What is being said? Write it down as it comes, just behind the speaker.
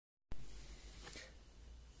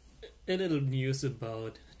A little news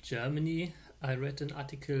about Germany. I read an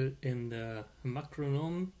article in the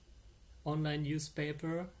Macronom online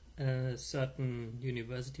newspaper. A certain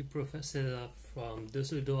university professor from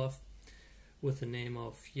Düsseldorf with the name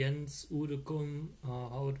of Jens Udekum, or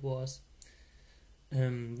how it was.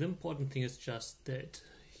 The important thing is just that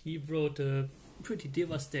he wrote a pretty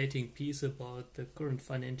devastating piece about the current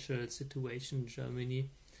financial situation in Germany.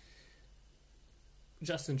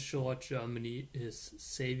 Just in short, Germany is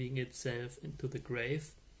saving itself into the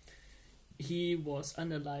grave. He was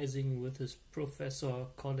analyzing with his professor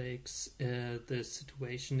colleagues the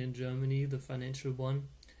situation in Germany, the financial one,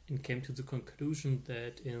 and came to the conclusion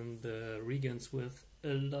that in the regions with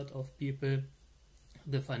a lot of people,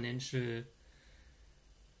 the financial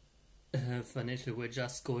were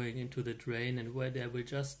just going into the drain, and where they were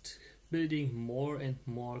just building more and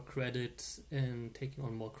more credits and taking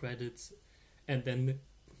on more credits, and then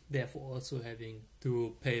therefore also having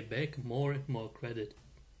to pay back more and more credit.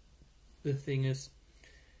 The thing is,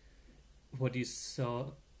 what he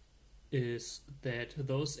saw is that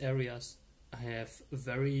those areas have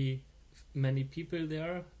very many people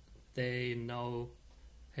there. They now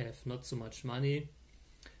have not so much money.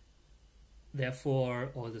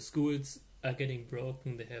 Therefore, all the schools are getting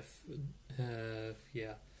broken. They have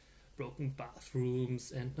broken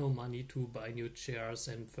bathrooms and no money to buy new chairs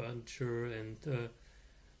and furniture, and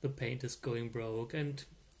the paint is going broke, and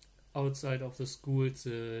outside of the schools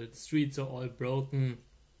the streets are all broken.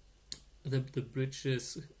 The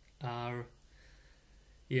bridges are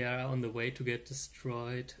on the way to get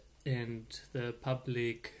destroyed, and the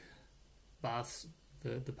public baths,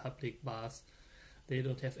 they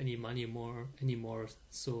don't have any money anymore,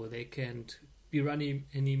 so they can't be running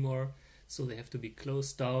anymore, so they have to be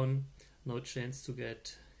closed down. No chance to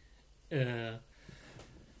get a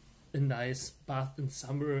nice bath in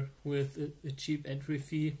summer with a cheap entry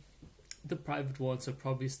fee. The private ones are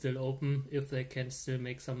probably still open if they can still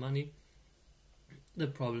make some money. The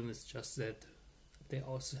problem is just that they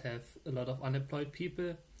also have a lot of unemployed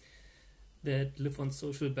people that live on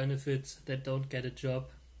social benefits, that don't get a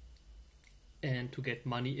job. And to get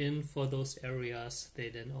money in for those areas, they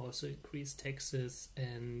then also increase taxes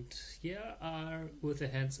and are with their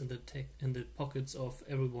hands in the pockets of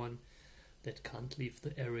everyone that can't leave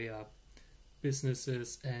the area,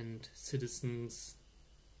 businesses and citizens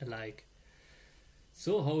alike.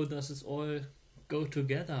 So how does this all go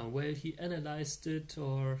together? Well, he analyzed it,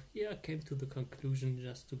 came to the conclusion,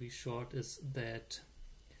 just to be short, is that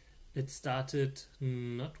it started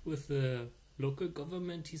not with the local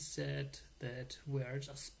government. He said that we're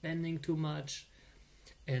just spending too much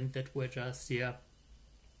and that we're just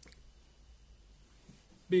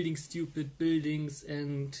building stupid buildings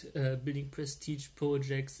and building prestige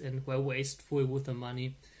projects, and we're wasteful with the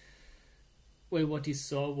money. Well, what he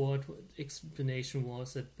saw, what explanation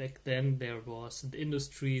was, that back then there was the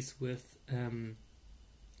industries with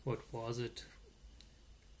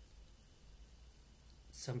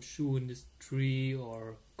some shoe industry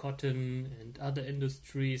or cotton and other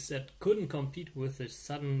industries that couldn't compete with the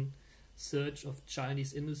sudden surge of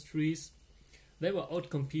Chinese industries. They were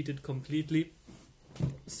outcompeted completely,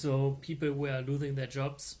 so people were losing their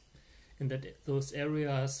jobs in those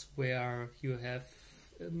areas where you have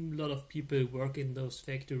a lot of people work in those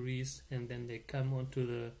factories, and then they come onto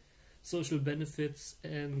the social benefits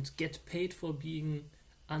and get paid for being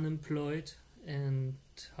unemployed. And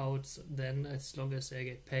how it's then, as long as they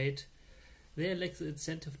get paid, they lack the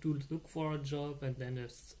incentive to look for a job, and then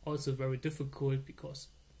it's also very difficult because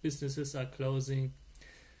businesses are closing,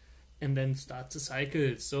 and then starts a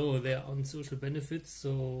cycle. So they're on social benefits,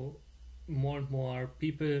 so more and more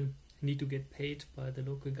people need to get paid by the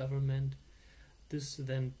local government. This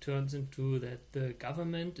then turns into that the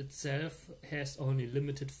government itself has only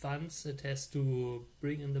limited funds. It has to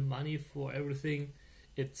bring in the money for everything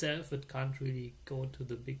itself. It can't really go into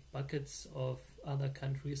the big buckets of other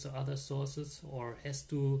countries or other sources, or has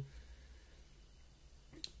to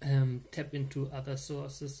tap into other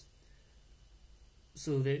sources.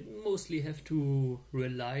 So they mostly have to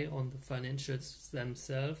rely on the financials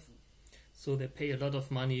themselves. So they pay a lot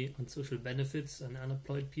of money on social benefits and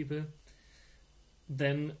unemployed people.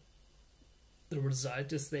 Then the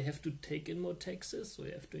result is they have to take in more taxes, so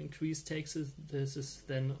they have to increase taxes. This is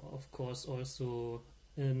then, of course, also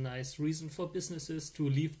a nice reason for businesses to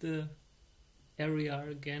leave the area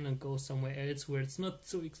again and go somewhere else where it's not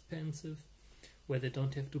so expensive, where they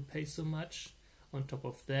don't have to pay so much. On top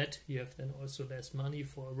of that, you have then also less money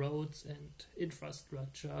for roads and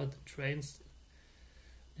infrastructure, the trains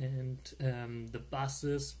and the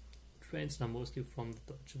buses. Trains are mostly from the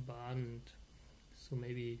Deutsche Bahn, and so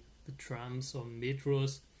maybe the trams or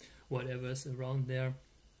metros whatever's around there.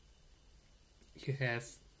 You have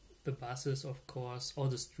the buses, of course, or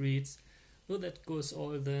the streets. So that goes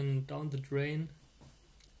all then down the drain.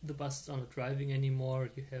 The buses are not driving anymore.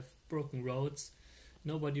 You have broken roads.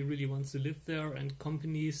 Nobody really wants to live there, and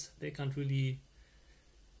companies, they can't really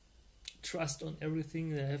trust on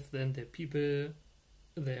everything. They have then their people,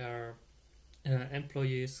 their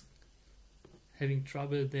employees having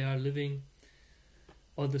trouble. They are living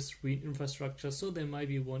on the street infrastructure, so they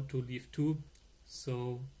maybe want to leave too.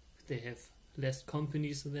 So they have less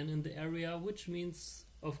companies than in the area, which means,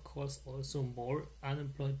 of course, also more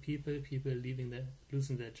unemployed people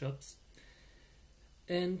losing their jobs.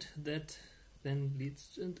 And that then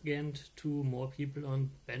leads again to more people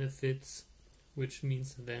on benefits, which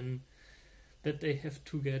means then that they have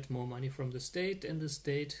to get more money from the state, and the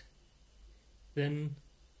state then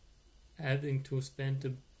having to spend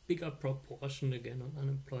a bigger proportion again on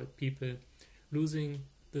unemployed people, losing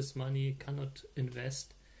this money, cannot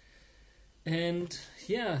invest. And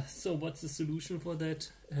yeah, so what's the solution for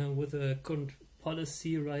that? With the current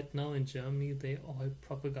policy right now in Germany, they all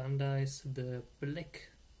propagandize the black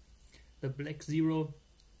zero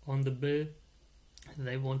on the bill.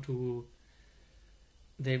 They want to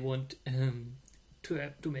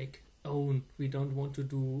make own. We don't want to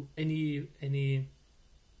do any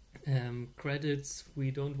credits. We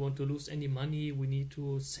don't want to lose any money. We need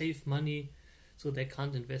to save money, so they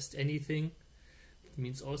can't invest anything. It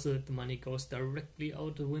means also that the money goes directly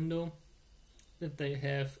out the window that they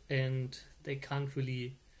have, and they can't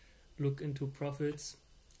really look into profits.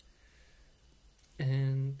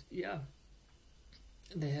 And yeah,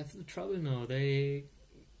 they have the trouble now. They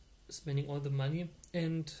spending all the money,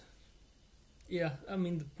 and yeah, I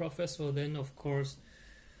mean, the professor then, of course,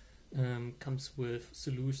 comes with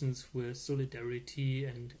solutions with solidarity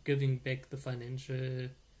and giving back the financial.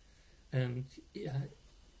 Yeah,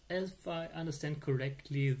 if I understand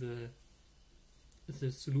correctly, the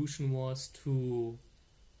solution was to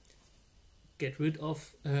get rid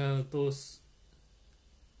of those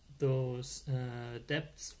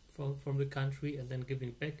debts from the country, and then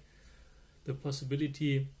giving back the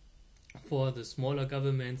possibility for the smaller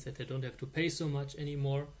governments that they don't have to pay so much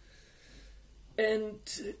anymore. And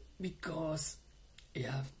because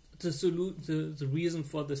the reason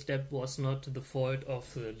for the step was not the fault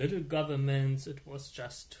of the little governments, it was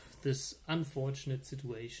just this unfortunate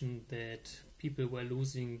situation that people were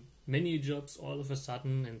losing many jobs all of a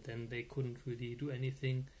sudden, and then they couldn't really do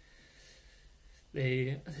anything.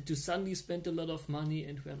 They had to suddenly spend a lot of money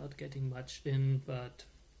and were not getting much in, but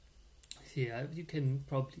yeah, you can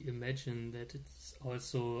probably imagine that it's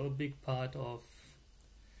also a big part of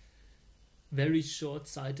very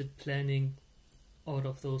short-sighted planning out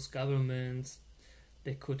of those governments.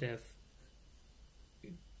 They could have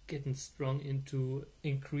gotten strong into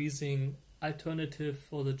increasing alternative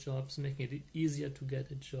for the jobs, making it easier to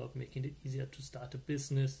get a job, making it easier to start a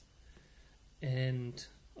business. And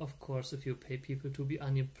of course, if you pay people to be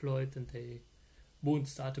unemployed, then they won't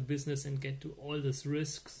start a business and get to all these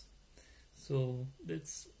risks. So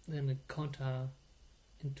that's then a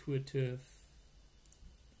counterintuitive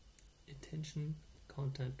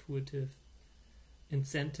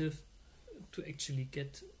incentive to actually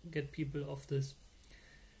get people off this.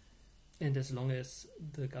 And as long as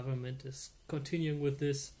the government is continuing with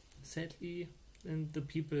this, sadly, and the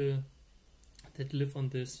people that live on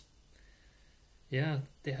this, yeah,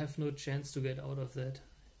 they have no chance to get out of that,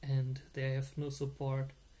 and they have no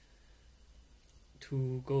support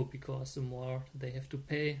to go, because the more they have to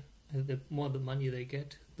pay, the more the money they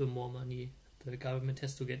get, the more money the government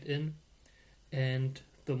has to get in, and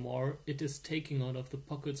the more it is taking out of the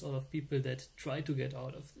pockets out of people that try to get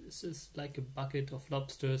out of this. It's like a bucket of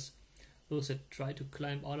lobsters. Those that try to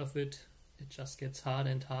climb out of it, it just gets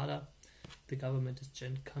harder and harder. The government is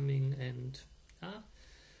just coming, and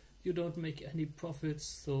you don't make any profits,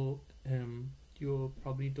 so you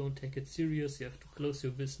probably don't take it serious. You have to close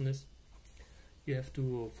your business. You have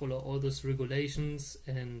to follow all those regulations,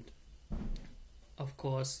 and of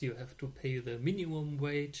course you have to pay the minimum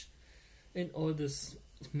wage, and all this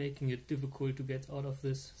is making it difficult to get out of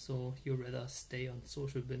this, so you rather stay on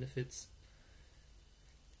social benefits,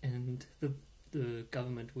 and the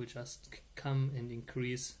government will just come and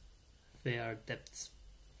increase their debts.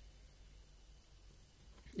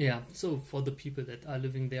 Yeah, so for the people that are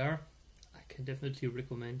living there, I can definitely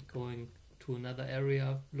recommend going to another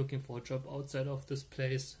area, looking for a job outside of this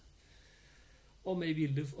place, or maybe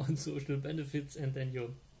live on social benefits, and then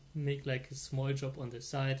you make like a small job on the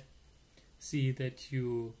side. See that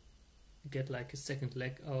you get like a second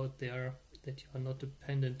leg out there, that you are not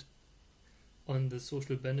dependent on the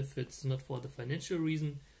social benefits, not for the financial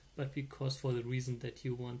reason, but because for the reason that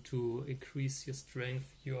you want to increase your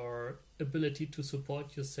strength, your ability to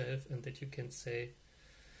support yourself, and that you can say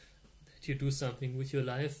that you do something with your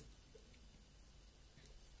life.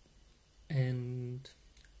 And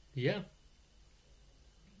yeah,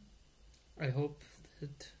 I hope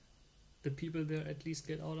that the people there at least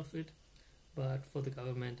get out of it. But for the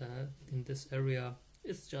government in this area,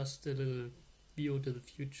 it's just a little view to the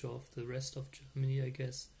future of the rest of Germany, I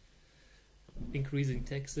guess. Increasing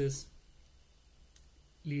taxes,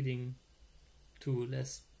 leading to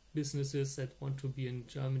less businesses that want to be in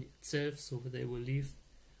Germany itself, so they will leave,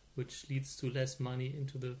 which leads to less money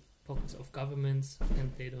into the pockets of governments,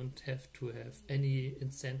 and they don't have to have any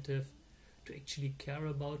incentive to actually care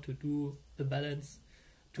about, to do a balance,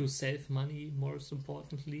 to save money, most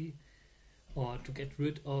importantly, or to get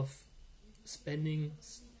rid of spending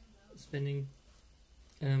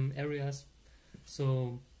areas.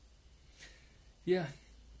 So yeah,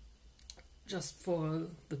 just for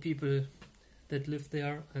the people that live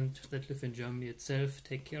there and that live in Germany itself,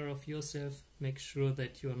 take care of yourself, make sure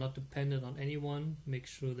that you are not dependent on anyone, make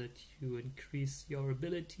sure that you increase your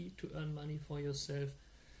ability to earn money for yourself,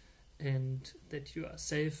 and that you are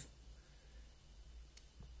safe,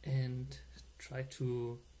 and try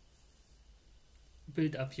to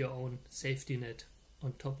build up your own safety net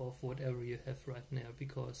on top of whatever you have right now,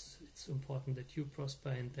 because it's important that you prosper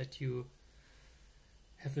and that you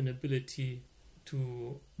have an ability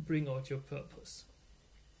to bring out your purpose.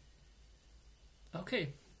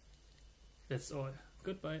 Okay, that's all.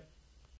 Goodbye.